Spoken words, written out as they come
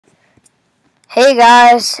Hey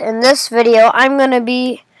guys, in this video I'm going to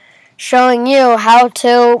be showing you how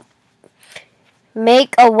to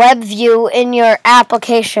make a web view in your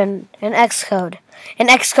application in Xcode, in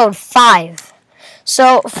Xcode 5.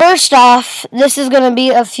 So first off, this is going to be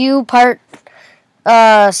a few part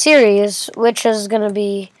series, which is going to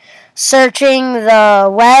be searching the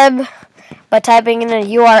web by typing in a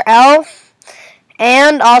URL,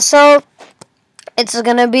 and also it's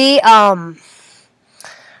going to be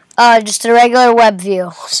just a regular web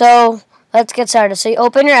view. So let's get started. So you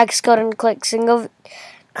open your Xcode and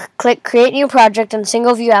click create new project and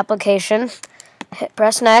single view application.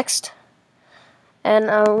 Press next, and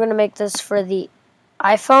we're gonna make this for the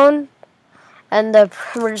iPhone, and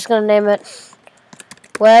we're just gonna name it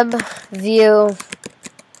WebView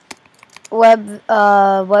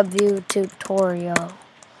tutorial.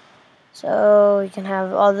 So we can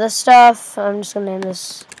have all this stuff. I'm just gonna name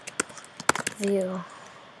this view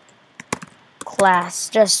class,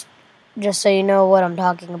 just so you know what I'm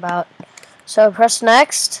talking about. So press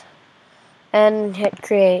next and hit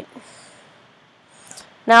create.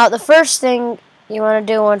 Now the first thing you want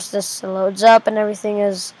to do once this loads up and everything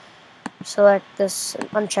is select this and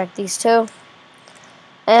uncheck these two,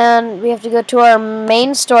 and we have to go to our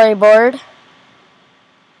main storyboard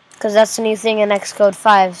because that's the new thing in Xcode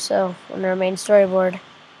 5. So under our main storyboard,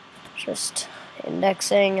 just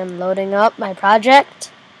indexing and loading up my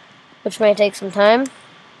project, which may take some time.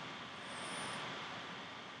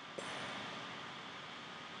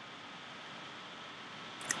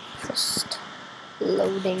 Just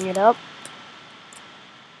loading it up.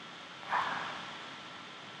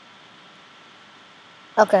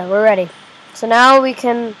 Okay, we're ready. So now we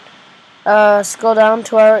can scroll down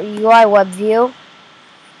to our UI web view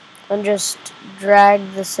and just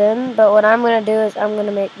drag this in. But what I'm going to do is I'm going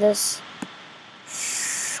to make this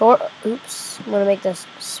short. Oops. I'm going to make this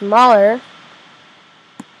smaller.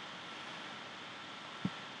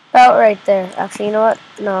 About right there. Actually, you know what?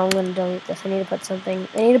 No, I'm going to delete this. I need to put something.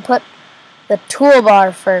 I need to put the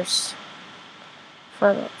toolbar first.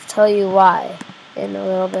 I'll tell you why in a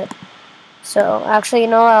little bit. So, actually, you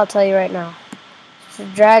know what? I'll tell you right now. So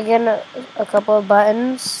drag in a couple of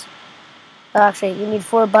buttons. Actually, you need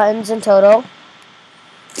 4 buttons in total.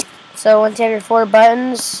 So once you have your 4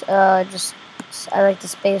 buttons, I like to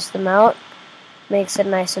space them out. Makes it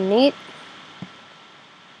nice and neat.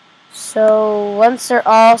 So once they're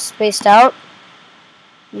all spaced out,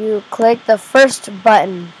 you click the first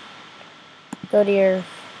button. Go to your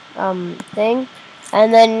thing,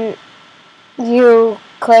 and then you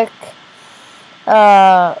click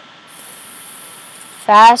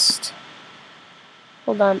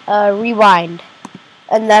rewind,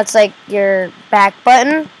 and that's like your back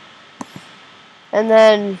button. And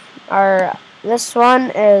then this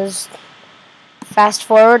one is fast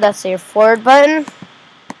forward, that's your forward button.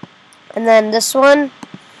 And then this one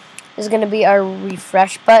is going to be our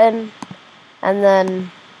refresh button. And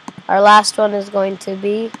then our last one is going to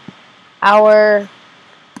be our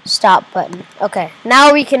stop button. Okay,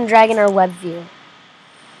 now we can drag in our web view.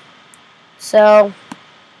 So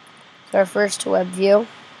our first web view.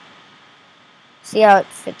 See how it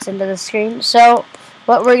fits into the screen? So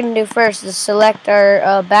what we're going to do first is select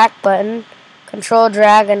our back button, control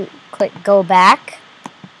drag and click go back.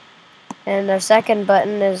 And our second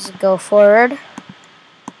button is go forward.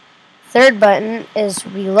 Third button is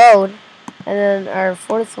reload. And then our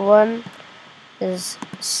fourth one is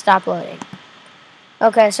stop loading.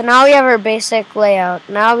 Okay, so now we have our basic layout.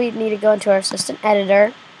 Now we need to go into our assistant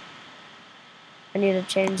editor. I need to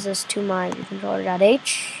change this to my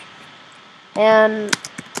viewcontroller.h. And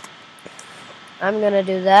I'm going to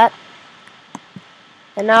do that.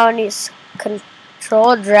 And now I need to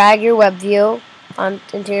control drag your web view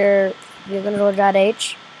into your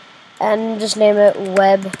viewcontroller.h and just name it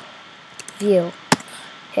web view.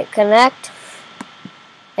 Hit connect,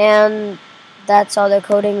 and that's all the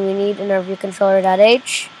coding we need in our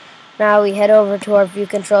viewcontroller.h. Now we head over to our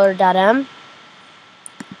viewcontroller.m,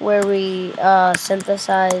 where we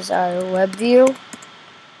synthesize our web view.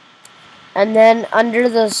 And then under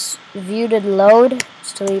this view to load,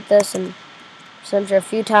 just delete this and enter a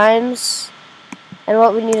few times. And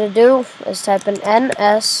what we need to do is type in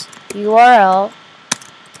ns URL.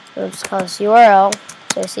 Let's call this URL.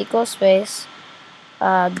 Space equals space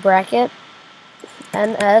bracket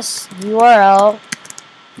ns URL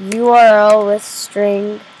with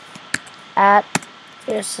string at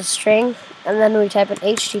just a string, and then we type in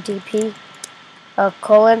http ://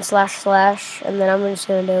 and then I'm just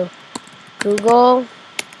going to do google.com.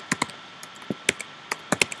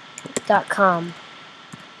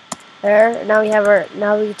 There. Now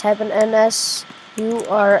we type in ns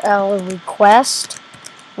URL request.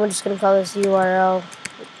 We're just gonna call this URL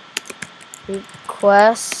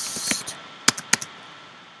request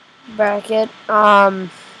bracket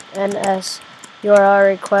ns URL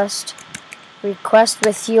request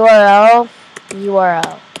with URL.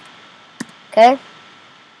 Okay.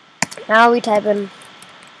 Now we type in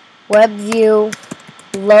WebView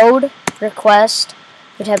load request.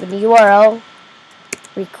 We type in URL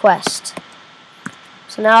request.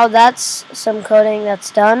 So now that's some coding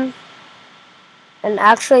that's done. And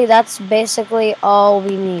actually that's basically all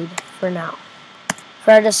we need for now.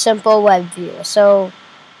 For the simple web view. So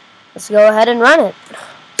let's go ahead and run it.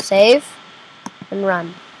 Save and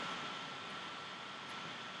run.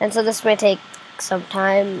 And so this may take some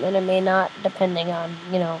time and it may not, depending on,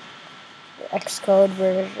 you know, Xcode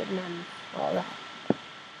version and all that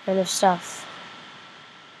kind of stuff.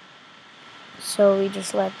 So we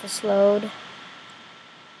just let this load.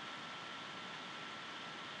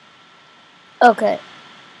 Okay,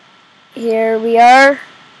 here we are.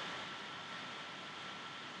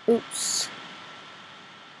 Oops.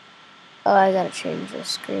 Oh, I gotta change the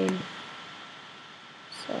screen.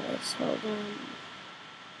 So let's hold on.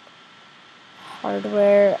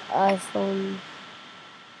 Hardware, iPhone,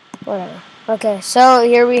 whatever. Okay, so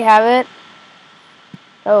here we have it.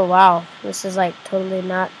 Oh wow, this is like totally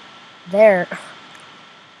not there.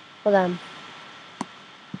 Hold on.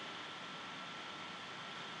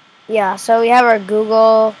 Yeah, so we have our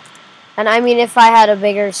Google, and I mean, if I had a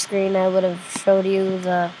bigger screen, I would have showed you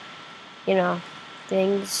the, you know,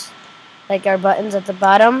 things, like our buttons at the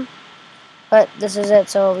bottom, but this is it,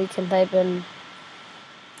 so we can type in,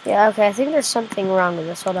 yeah, okay, I think there's something wrong with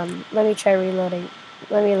this, hold on, let me try reloading,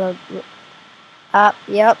 let me load,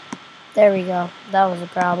 yep, there we go, that was a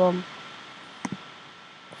problem,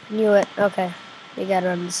 knew it, okay, we gotta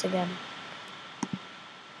run this again,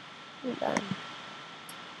 done.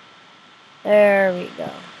 There we go.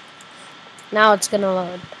 Now it's gonna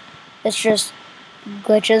load. It's just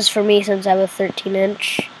glitches for me since I have a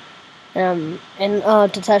 13-inch. And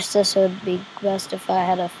to touch this, it would be best if I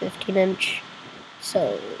had a 15-inch.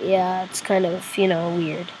 So yeah, it's kind of, you know,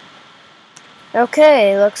 weird.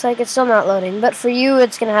 Okay, looks like it's still not loading. But for you,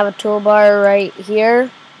 it's gonna have a toolbar right here,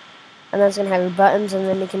 and that's gonna have your buttons, and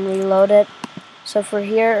then you can reload it. So for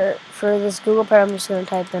here, for this Google part, I'm just gonna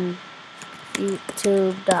type in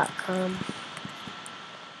youtube.com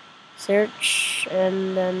search,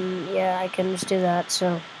 and then yeah, I can just do that.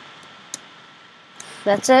 So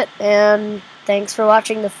that's it, and thanks for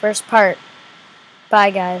watching the first part.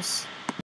 Bye guys.